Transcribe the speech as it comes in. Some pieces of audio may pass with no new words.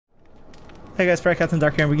Hey guys, Brad Captain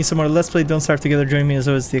Dark here, and we get some more Let's Play Don't Starve Together. Join me as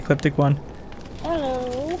always, the Ecliptic one.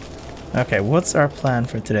 Hello. Okay, what's our plan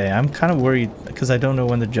for today? I'm kind of worried because I don't know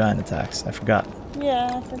when the giant attacks. I forgot.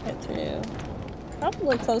 Yeah, I forget too.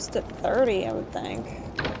 Probably close to 30, I would think.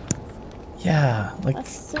 Yeah, like... I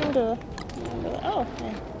seem to remember that. Oh,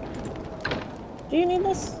 okay. Do you need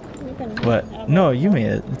this? You can What? No, you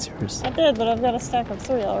made it. It's yours. I did, but I've got a stack of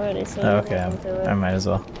 3 already, so... Oh, okay, I might as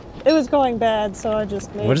well. It was going bad, so I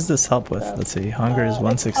just made... What does this help with? Let's see. Hunger is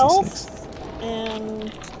 166. Health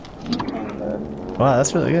and... hunger. Wow,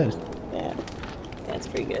 that's really good. Yeah. Yeah, it's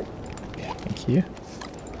pretty good. Thank you.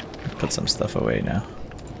 Put some stuff away now.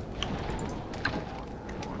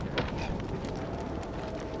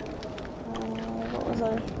 What was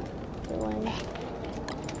I doing? I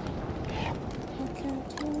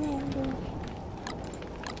can't remember.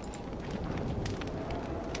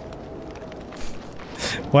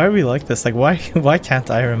 Why are we like this? Like, why can't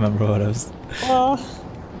I remember what I was... Well,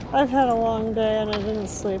 I've had a long day and I didn't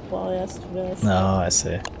sleep well yesterday, so... No, I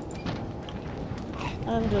see.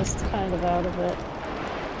 I'm just kind of out of it.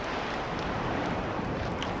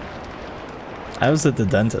 I was at the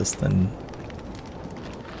dentist and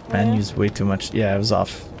man used way too much. Yeah, I was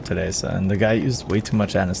off today, so and the guy used way too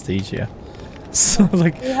much anesthesia. So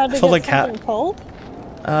like, you had to I felt like something cold?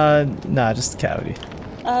 Nah, just cavity.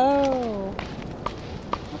 Oh.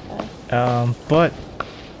 Okay. But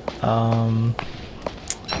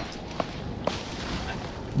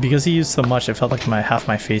because he used so much, it felt like half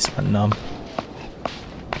my face went numb.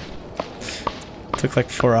 Took like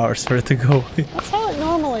 4 hours for it to go away. That's how it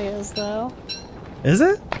normally is, though. Is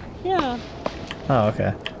it? Yeah. Oh,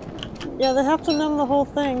 okay. Yeah, they have to numb the whole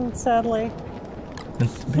thing, sadly.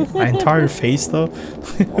 My entire face, though?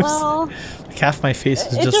 Well... like half my face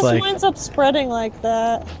is it just like... It just winds up spreading like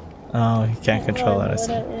that. Oh, you can't control that, I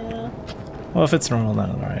see. Yeah. Well, if it's normal,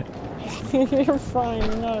 then alright. You're fine,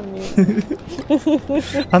 you're not immune.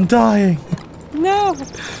 I'm dying! No!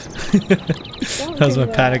 That was my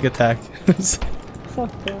panic attack.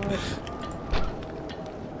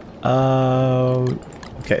 Oh, God.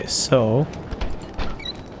 Okay, so...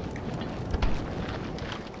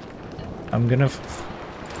 I'm gonna...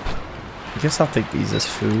 I guess I'll take these as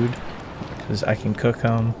food, because I can cook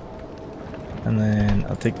them. And then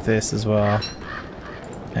I'll take this as well.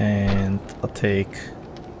 And I'll take...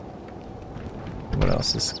 What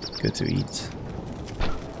else is good to eat? I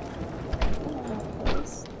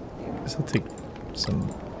guess I'll take some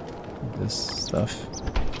of this stuff.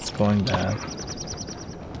 It's going bad.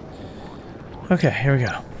 Okay, here we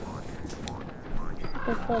go.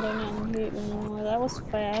 That was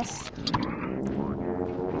fast.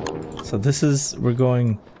 So this is, we're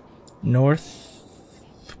going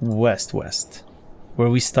northwest west, where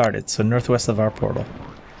we started. So northwest of our portal.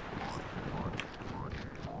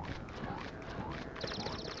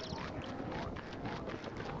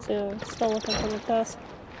 So still looking for the task.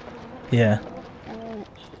 Yeah.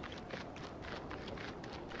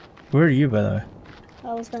 Where are you, by the way?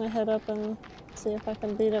 I was gonna head up and see if I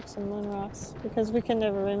can beat up some moon rocks, because we can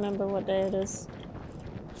never remember what day it is.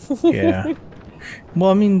 Yeah. Well,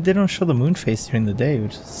 I mean, they don't show the moon phase during the day,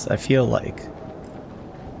 which is, I feel like,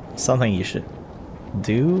 something you should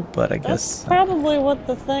do, but I guess... That's probably what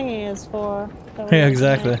the thingy is for. Yeah,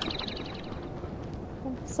 exactly.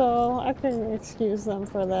 So, I can excuse them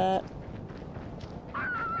for that.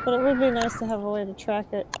 But it would be nice to have a way to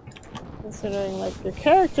track it. Considering, like, your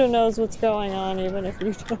character knows what's going on, even if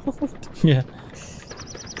you don't. Yeah.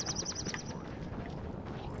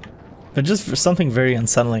 But just for something very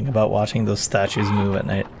unsettling about watching those statues move at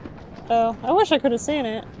night. Oh, I wish I could have seen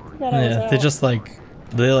it. Yeah, they just like,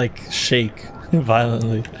 shake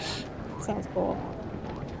violently. Sounds cool.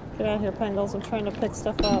 Get out of here, Pangles. I'm trying to pick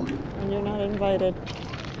stuff up, and you're not invited.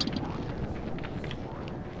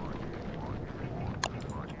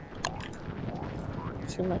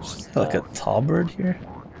 Too much stuff. Like a tall bird here?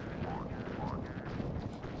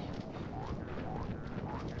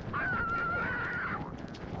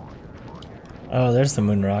 Oh, there's the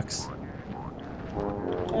moon rocks.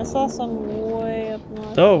 I saw some way up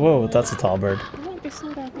north. Oh, whoa, that's a tall bird. There might be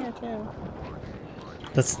some down here too.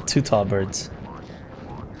 That's 2 tall birds.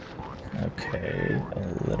 Okay, a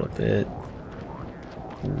little bit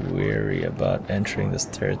weary about entering this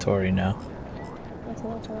territory now. That's a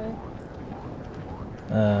lot away.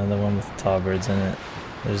 The one with the tall birds in it.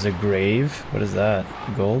 There's a grave. What is that?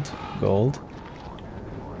 Gold? Gold?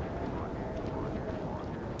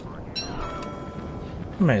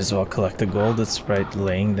 Might as well collect the gold. It's right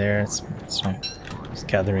laying there. It's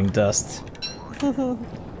gathering dust. Can't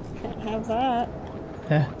have that.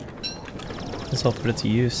 Yeah. Guess I'll put it to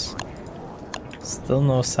use. Still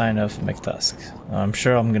no sign of MacTusk. I'm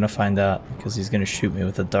sure I'm gonna find out because he's gonna shoot me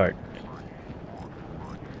with a dart.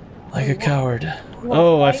 Like a coward.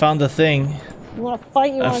 Oh, I found the thing. You wanna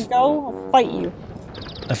fight? You wanna go? I'll fight you.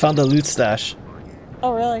 I found the loot stash.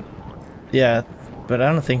 Oh, really? Yeah, but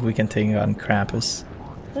I don't think we can take on Krampus.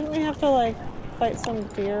 Didn't we have to, like, fight some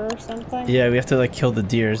deer or something? Yeah, we have to, like, kill the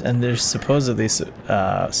deers, and there's supposedly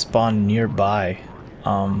spawn nearby.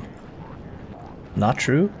 Not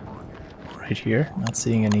true. Right here, not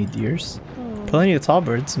seeing any deers. Plenty of tall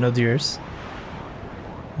birds, no deers.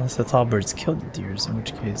 Unless the tall birds killed the deers, in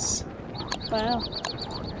which case... Wow.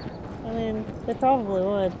 I mean, they probably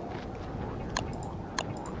would.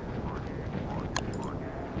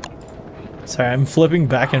 Sorry, I'm flipping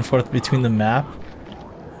back and forth between the map.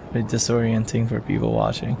 Very disorienting for people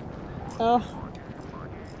watching. Oh.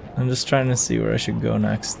 I'm just trying to see where I should go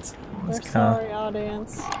next. We're sorry,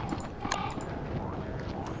 audience.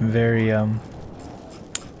 Very,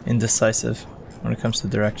 indecisive when it comes to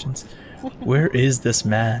directions. Where is this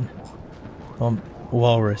man?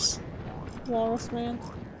 Walrus. Walrus man?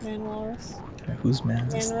 Man walrus? Okay, whose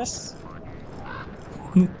man is this?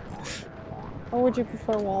 Or would you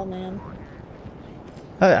prefer wall man?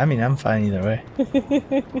 I mean, I'm fine either way.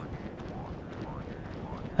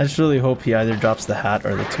 I just really hope he either drops the hat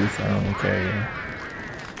or the tooth. I don't really care. Yeah.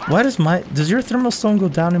 Why does your thermal stone go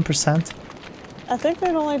down in %? I think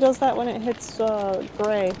it only does that when it hits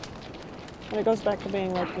gray. When it goes back to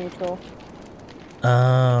being like neutral.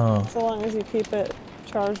 Oh. So long as you keep it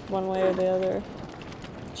charged one way or the other.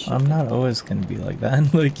 I'm not always gonna be like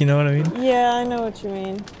that. Like, you know what I mean? Yeah, I know what you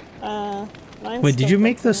mean. Wait, did you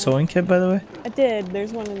make the sewing kit, by the way? I did.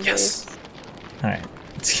 There's one in the base. Alright.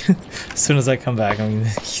 As soon as I come back, I'm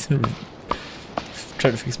gonna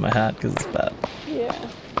try to fix my hat because it's bad. Yeah.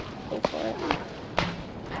 Go for it.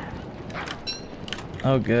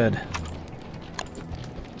 Oh, good.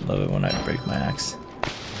 Love it when I break my axe.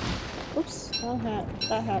 Oops. Wrong hat.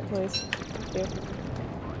 That hat, please. Thank you.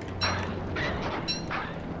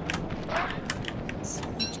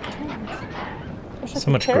 So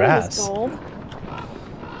much grass. Gold. I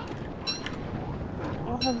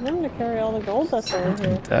don't have room to carry all the gold that's over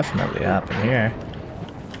here. Definitely happen here.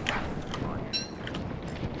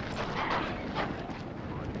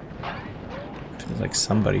 Feels like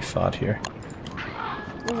somebody fought here.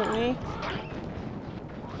 Was it me?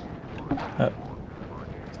 Oh.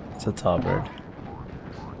 It's a tall bird.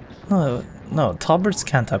 No, tall birds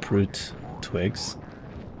can't uproot twigs.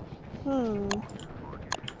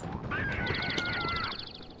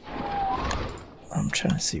 I'm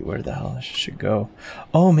trying to see where the hell I should go.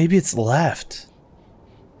 Oh, maybe it's left.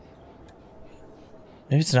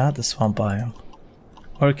 Maybe it's not the swamp biome.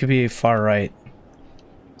 Or it could be far right.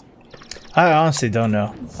 I honestly don't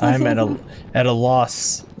know. I'm at a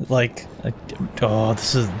loss. Like, oh,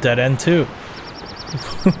 this is a dead end too.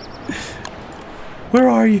 Where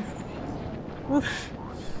are you?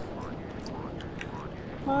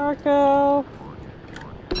 Marco.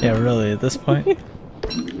 Yeah, really, at this point.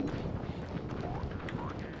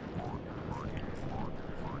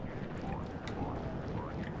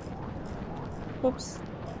 Whoops.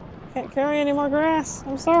 Can't carry any more grass.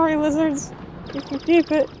 I'm sorry, lizards. You can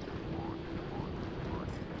keep it.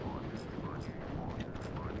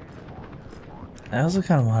 I also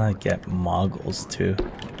kind of want to get moggles too.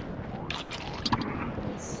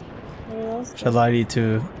 Should I allow you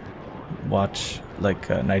to watch like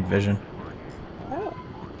night vision? Oh,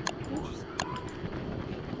 interesting.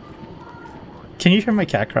 Can you hear my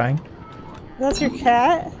cat crying? That's your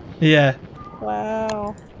cat? Yeah.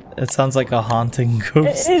 Wow. It sounds like a haunting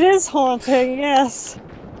ghost. It is haunting, yes.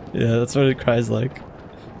 Yeah, that's what it cries like.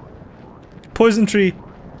 Poison tree!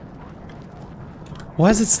 Why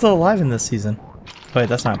is it still alive in this season? Wait,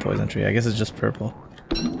 that's not poison tree. I guess it's just purple.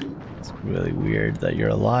 It's really weird that you're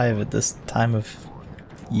alive at this time of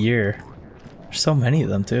year. There's so many of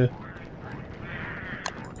them too.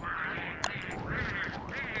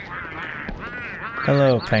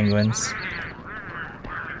 Hello, penguins.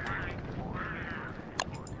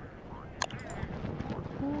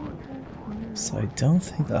 So I don't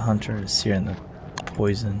think the hunter is here in the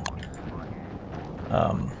poison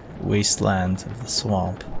wasteland of the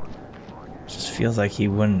swamp. It just feels like he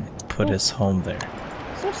wouldn't put his home there.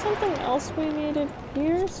 Is there something else we needed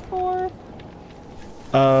gears for?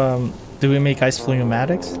 Do we make ice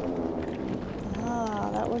pneumatics?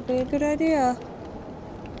 Ah, that would be a good idea.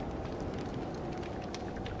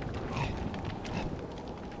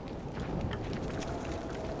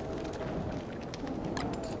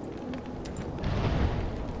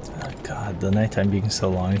 Oh god, the nighttime being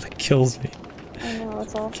so long, it kills me. I know,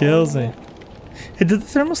 it's awful. Kills me. Hey, did the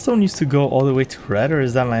thermostone used to go all the way to red, or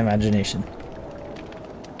is that my imagination?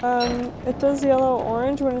 It does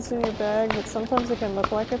yellow-orange when it's in your bag, but sometimes it can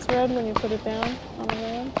look like it's red when you put it down on the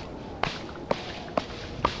ground.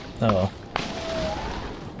 Oh.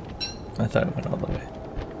 I thought it went all the way.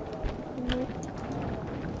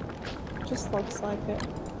 Just looks like it.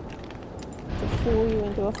 To fool you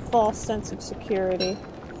into a false sense of security.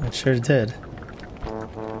 It sure did.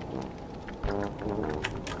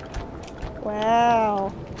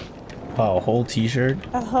 Wow. Wow, a whole t-shirt?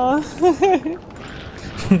 Uh-huh.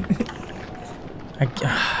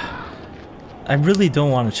 I really don't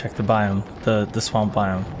want to check the biome, the swamp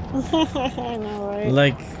biome. I know, right?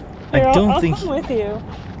 Like, Here, I don't I'll think... come with you.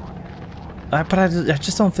 But I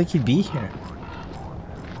just don't think he'd be here.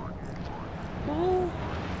 Well,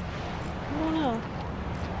 I don't know.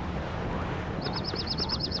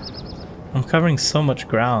 I'm covering so much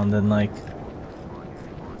ground and like...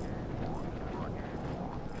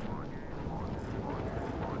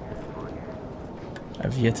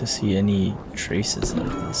 I've yet to see any traces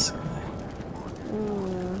of this guy.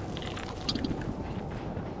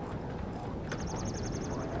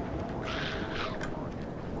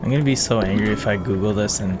 I'm gonna be so angry if I Google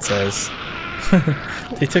this and it says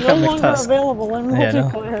they took out No longer MacTusk. available in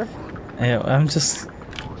multiplayer. Yeah, I'm just.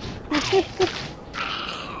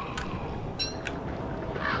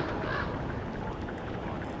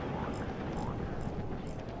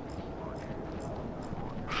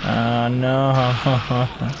 No.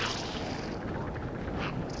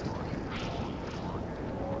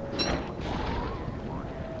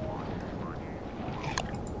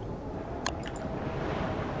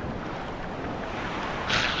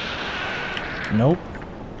 Nope.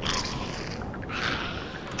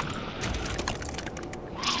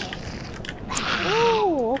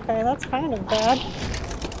 Oh, okay, that's kind of bad.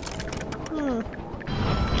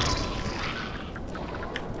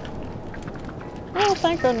 Oh,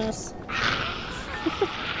 thank goodness.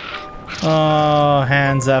 Oh,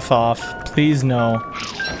 hands F off. Please no.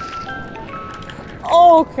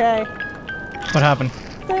 Okay. What happened?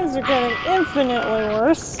 Things are getting infinitely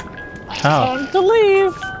worse. How? Time to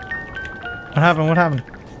leave. What happened? What happened?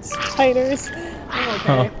 Spiders. I'm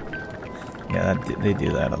okay. Yeah, they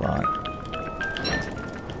do that a lot.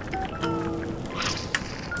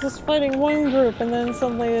 Just fighting one group, and then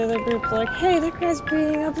suddenly the other group's like, hey, that guy's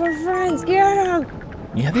beating up our friends, get him!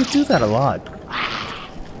 Yeah, they do that a lot.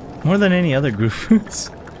 More than any other group. If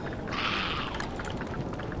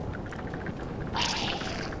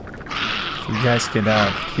you guys could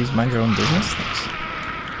please mind your own business. Thanks.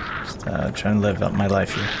 Just trying to live out my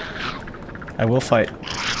life here. I will fight.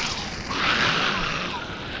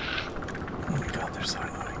 Oh my god, they're so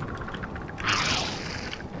annoying.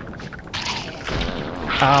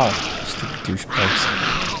 Ow! Stupid douchebags.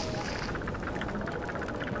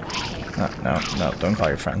 No, don't call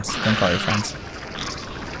your friends. Don't call your friends.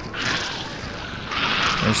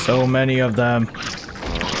 There's so many of them.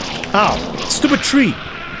 Ow! Stupid tree!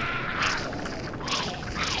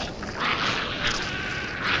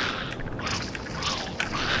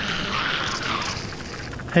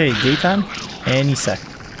 Hey, daytime? Any sec.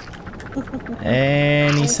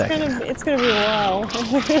 Any second. It's gonna be a while.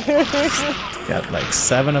 Got like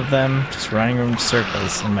 7 of them just running around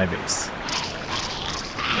circles in my base.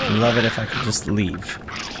 I'd love it if I could just leave.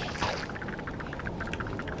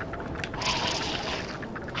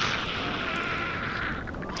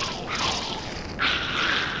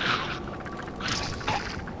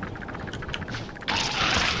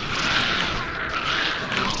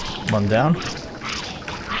 One down.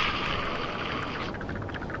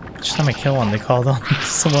 Each time I kill one, they call on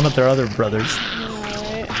one of their other brothers.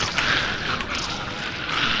 Alright.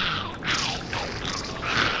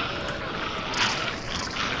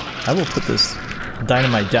 I will put this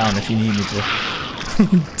dynamite down if you need me to.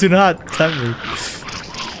 Do not tempt me. Just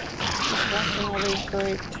watching all these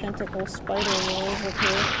great tentacle spider wars up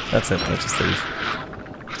here. That's it, let's just leave.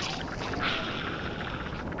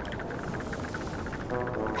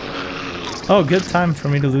 Oh, good time for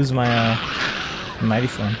me to lose my mighty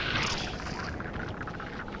form.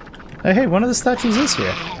 Hey, one of the statues is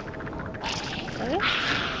here. Oh,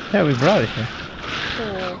 Yeah, we brought it here.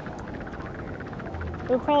 cool.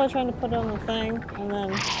 We're probably trying to put it on the thing, and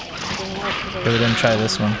then... Okay, we didn't try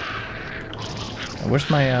this one. Where's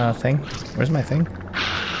my thing? Where's my thing?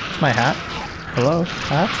 Where's my hat? Hello?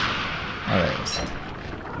 Hat? Oh, there it is.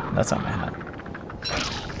 That's not my hat.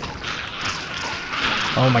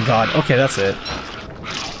 Oh my god. Okay, that's it.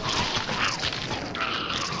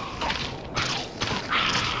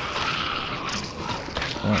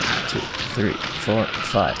 One, two, three, four,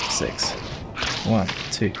 five, six. 1,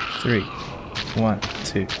 2, 3. 1,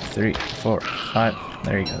 2, 3, 4, 5.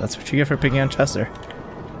 There you go. That's what you get for picking on Chester.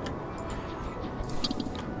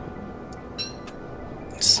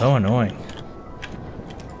 So annoying.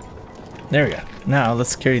 There we go. Now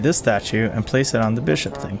let's carry this statue and place it on the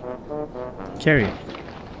bishop thing. Carry it.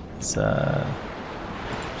 Let's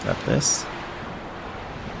grab this.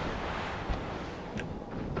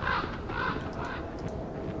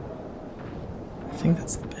 I think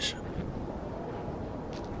that's the bishop.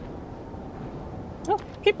 Oh,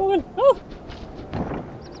 keep moving. Oh!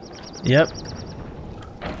 Yep.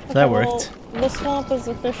 That worked. The swamp is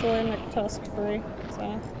officially MacTusk free,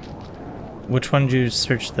 so. Which one did you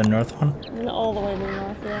search? The north one? No, all the way to the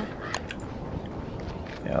north, yeah.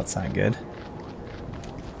 Yeah, that's not good.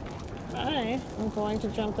 I am going to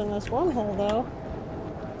jump in this wormhole, though.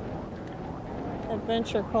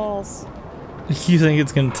 Adventure calls. You think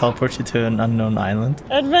it's gonna teleport you to an unknown island?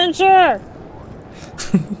 Adventure!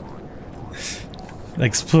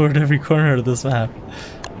 Explored every corner of this map.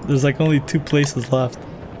 There's like only 2 places left.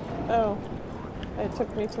 Oh. It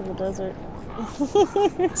took me to the desert.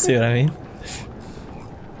 See what I mean?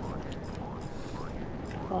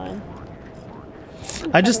 Fine.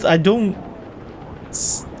 I don't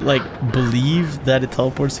like believe that it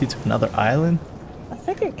teleports you to another island. I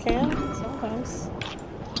think it can, sometimes.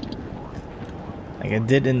 Like it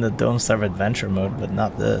did in the Don't Starve adventure mode, but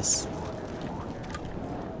not this.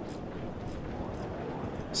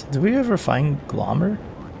 So did we ever find Glommer?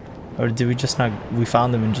 Or did we just not... We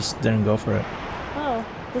found them and just didn't go for it? Oh,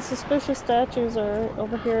 the suspicious statues are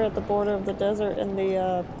over here at the border of the desert in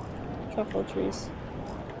the truffle trees.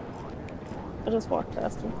 I just walked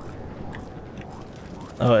past them.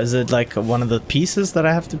 Oh, is it like one of the pieces that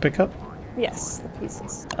I have to pick up? Yes, the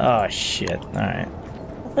pieces. Oh shit, alright.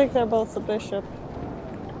 I think they're both the bishop.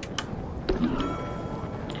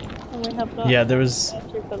 And we have not Yeah, there found was... a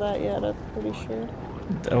statue for that yet, I'm pretty sure.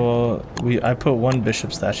 Well, I put 1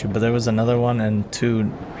 bishop statue, but there was another one and 2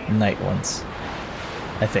 knight ones.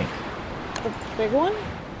 I think. The big one?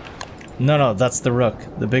 No, that's the rook.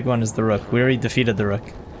 The big one is the rook. We already defeated the rook.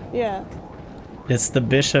 Yeah. It's the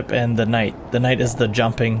bishop and the knight. The knight is the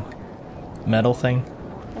jumping metal thing.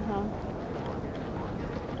 Uh-huh.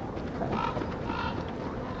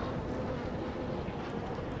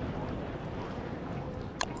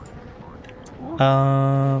 Okay.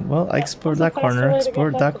 Well, I explored that corner,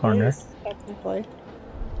 explored that corner. Technically.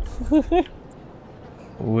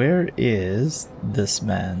 Where is this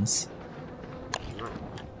man's?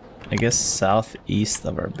 I guess southeast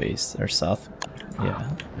of our base, or south, yeah.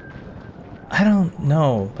 I don't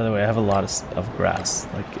know. By the way, I have a lot of grass,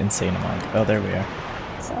 like insane amount. Oh, there we are.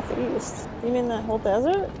 Southeast. You mean that whole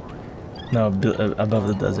desert? No, above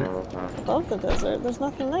the desert. Above the desert? There's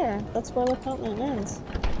nothing there. That's where the continent ends.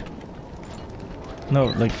 No,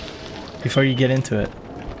 like before you get into it.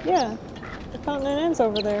 Yeah, the continent ends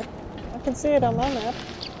over there. I can see it on my map.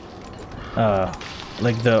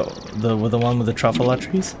 Like the one with the truffle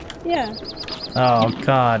trees? Yeah. Oh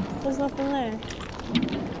god. There's nothing there.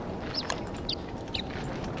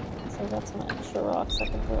 So that's some extra rocks I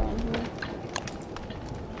can throw on here.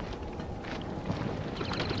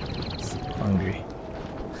 So hungry.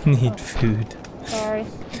 Need food. Sorry.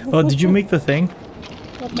 Oh, did you make the thing?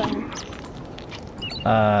 What thing?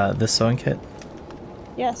 The sewing kit?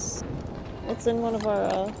 Yes. It's in one of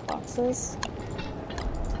our boxes.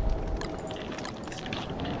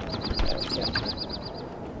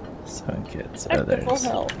 Sewing kits. Oh, there it Full is.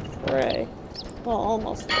 health. Hooray. Well,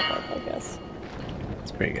 almost full health, I guess.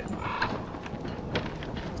 It's pretty good.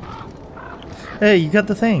 Hey, you got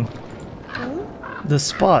the thing. Hmm? The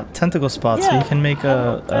spot, tentacle spot, Yeah. so you can make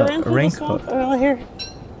a raincoat. Earlier.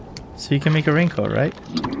 So you can make a raincoat, right?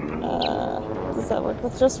 Does that work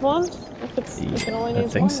with just one? If it's, you can only I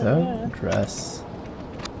use think one, so. then yeah. Dress.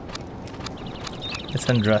 It's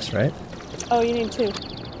in dress, right? Oh, you need 2.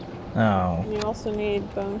 Oh. And you also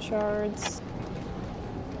need bone shards.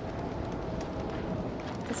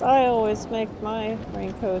 Because I always make my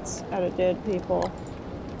raincoats out of dead people.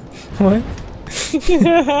 What? It's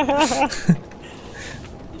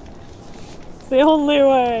the only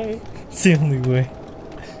way. It's the only way.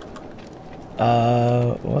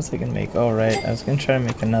 What was I gonna make? Oh, right. I was gonna try to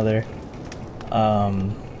make another.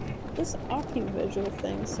 This Occuvigil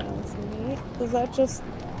thing sounds neat. Does that just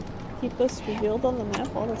keep us revealed on the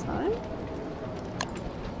map all the time?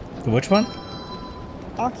 Which one?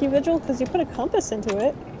 Occuvigil? Because you put a compass into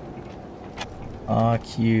it.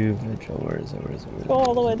 Occuvigil. Where is it? Where is it? Where is it? Go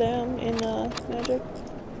all the way down in Magic.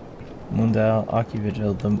 Mundal,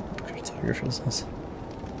 Occuvigil, the cartographer says.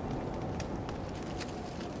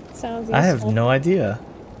 Sounds useful. I have no idea.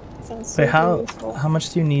 Sounds Wait, super useful. how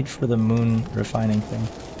much do you need for the moon refining thing?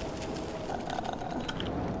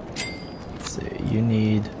 Let's see, you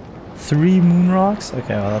need 3 moon rocks?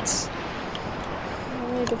 Okay, well that's...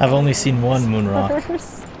 I've only seen 1 moon rock.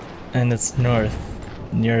 And it's north,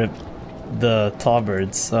 near the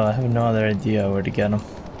tallbirds, so I have no other idea where to get them.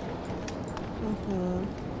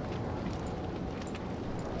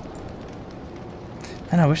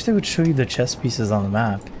 And I wish they would show you the chess pieces on the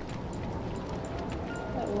map.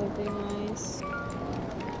 That would be nice.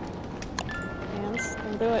 Hands,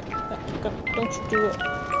 don't do it. Don't you do it.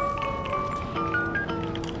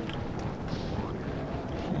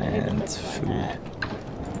 And food.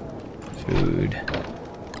 Food.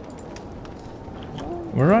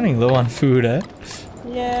 We're running low on food, eh?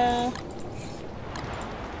 Yeah.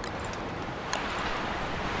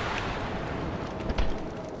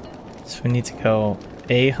 So we need to go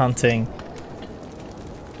hunting.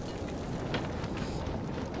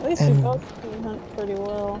 At least we both can hunt pretty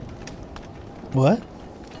well. What?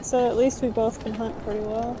 So at least we both can hunt pretty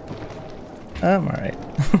well. I'm alright.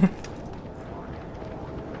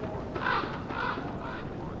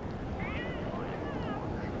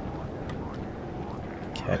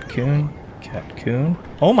 Catcoon.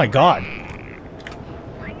 Oh my god!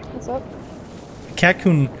 What's up?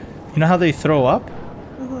 Catcoon, you know how they throw up?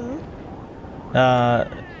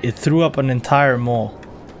 It threw up an entire mole.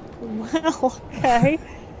 Wow, okay.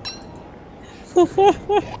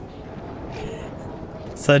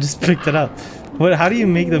 So I just picked it up. What? How do you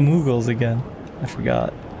make the Moogles again? I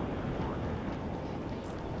forgot.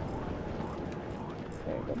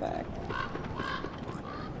 Okay, go back.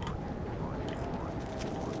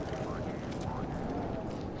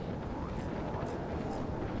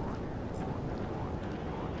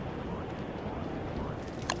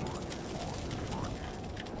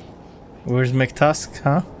 Where's MacTusk,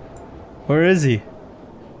 huh? Where is he?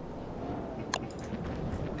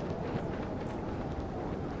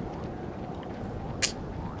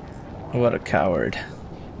 What a coward.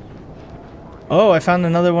 Oh, I found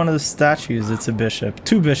another one of the statues. It's a bishop.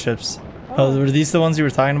 2 bishops. Oh, were these the ones you were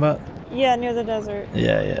talking about? Yeah, near the desert.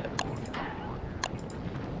 Yeah, yeah.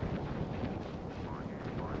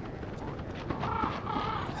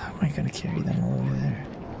 How am I gonna carry them all the way there?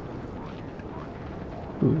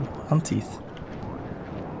 Ooh, hunt teeth.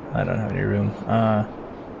 I don't have any room. Oh,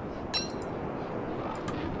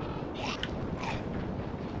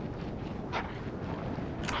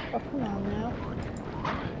 come on now.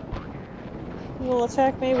 You will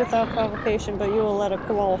attack me without provocation, but you will let a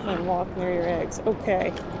koala walk near your eggs.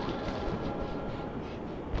 Okay.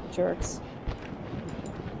 Jerks.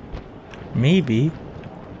 maybe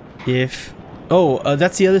if... Oh,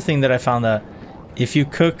 that's the other thing that I found out. If you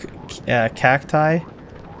cook cacti,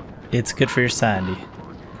 it's good for your sanity.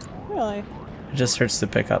 Really? It just hurts to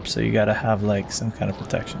pick up, so you gotta have like some kind of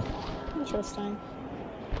protection. Interesting.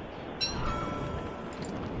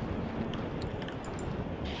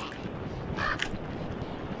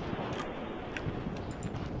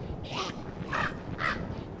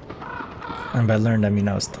 And by learned, I mean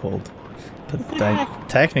I was told. But I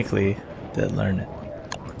technically did learn it.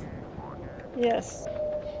 Yes.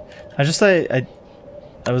 I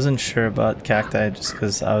wasn't sure about cacti just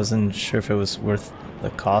because I wasn't sure if it was worth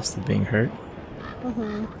the cost of being hurt.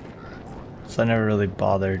 Mm-hmm. So I never really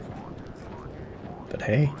bothered. But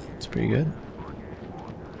hey, it's pretty good.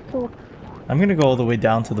 Cool. I'm gonna go all the way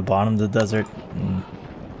down to the bottom of the desert. And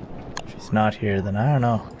if he's not here, then I don't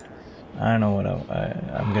know. I don't know what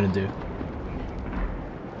I'm gonna do.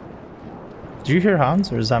 Do you hear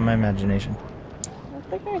hounds, or is that my imagination? I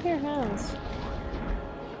think I hear hounds.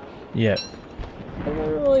 Yeah. I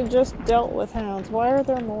literally just dealt with hounds. Why are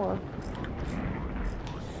there more?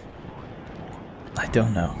 I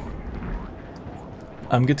don't know.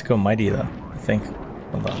 I'm good to go mighty though, I think.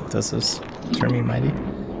 Hold on, does this turn me mighty?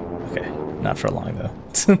 Okay, not for long though.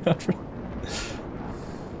 Not for...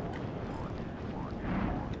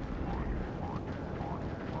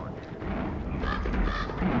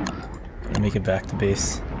 Gotta make it back to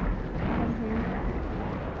base.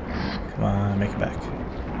 Come on, make it back.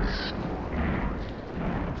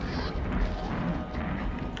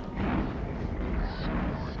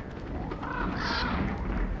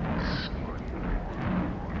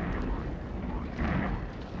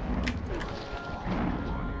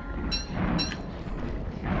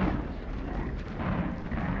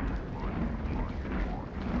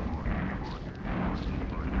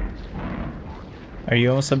 Are you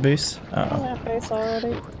almost at base? I'm at base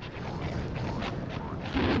already.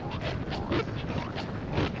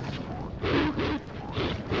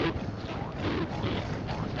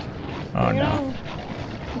 Oh Hang no. on.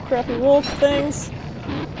 You crappy wolf things.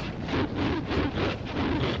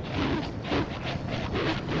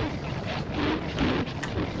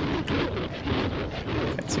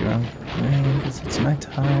 see where I'm going because it's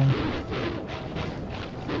nighttime.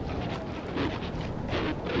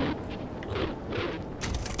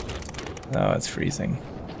 Oh, it's freezing.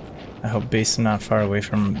 I hope base is not far away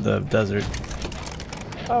from the desert.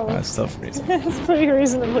 Oh, it's still freezing. It's pretty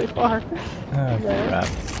reasonably far. Oh, crap.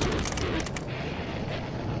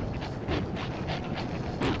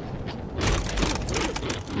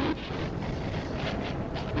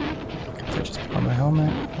 Did I just put on my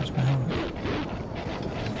helmet? Where's my helmet?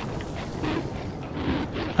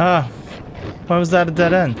 Ah! Why was that a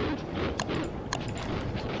dead end?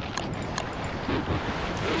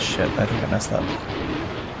 Shit, I think I messed up.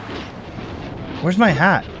 Where's my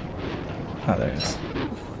hat? Oh, there it is.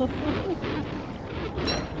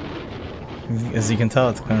 As you can tell,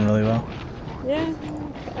 it's going really well. Yeah,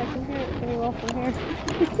 I can hear it pretty well from here.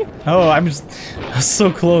 Oh, I was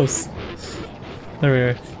so close. There we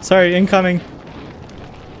are. Sorry, incoming.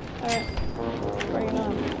 Alright, bring it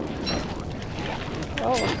on.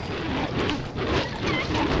 Oh.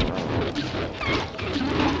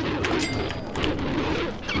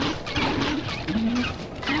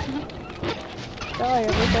 Die,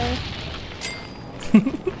 everything.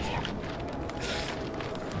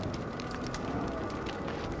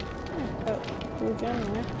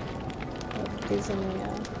 These in the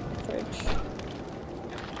fridge.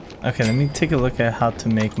 Okay, let me take a look at how to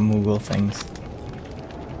make Moogle things.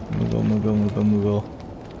 Moogle.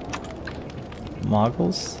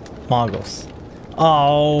 Moggles? Moggles.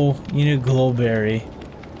 Oh, you need glowberry.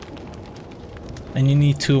 And you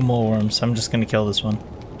need 2 mole worms, so I'm just gonna kill this one.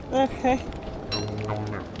 Okay.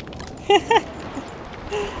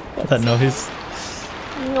 That noise.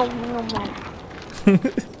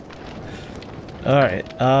 Alright,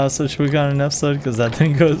 so should we go on an episode because that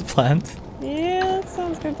didn't go as planned? Yeah, that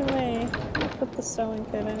sounds good to me. I'll put the sewing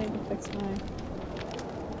kit, I need to fix mine.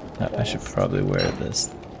 I should probably wear this.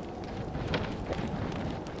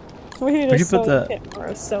 We need Where'd a you put sewing that? kit or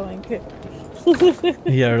a sewing kit.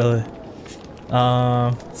 Yeah, really.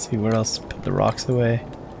 Let's see, where else? Put the rocks away.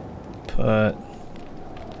 Put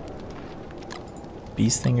bee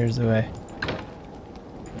stingers away.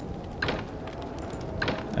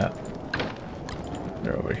 Oh.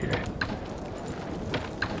 They're over here.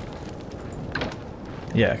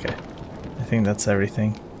 Yeah, okay. I think that's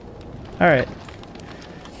everything. Alright.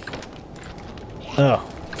 Oh,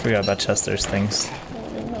 forgot about Chester's things.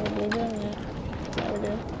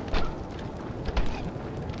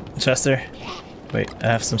 Chester? Wait, I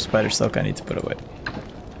have some spider silk I need to put away.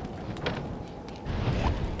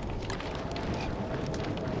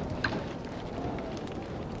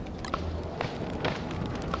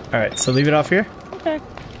 Alright, so leave it off here? Okay.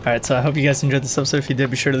 Alright, so I hope you guys enjoyed this episode. If you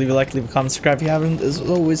did, be sure to leave a like, leave a comment, subscribe if you haven't. As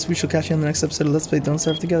always, we shall catch you in the next episode of Let's Play Don't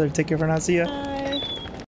Starve Together. Take care for now. See ya. Bye.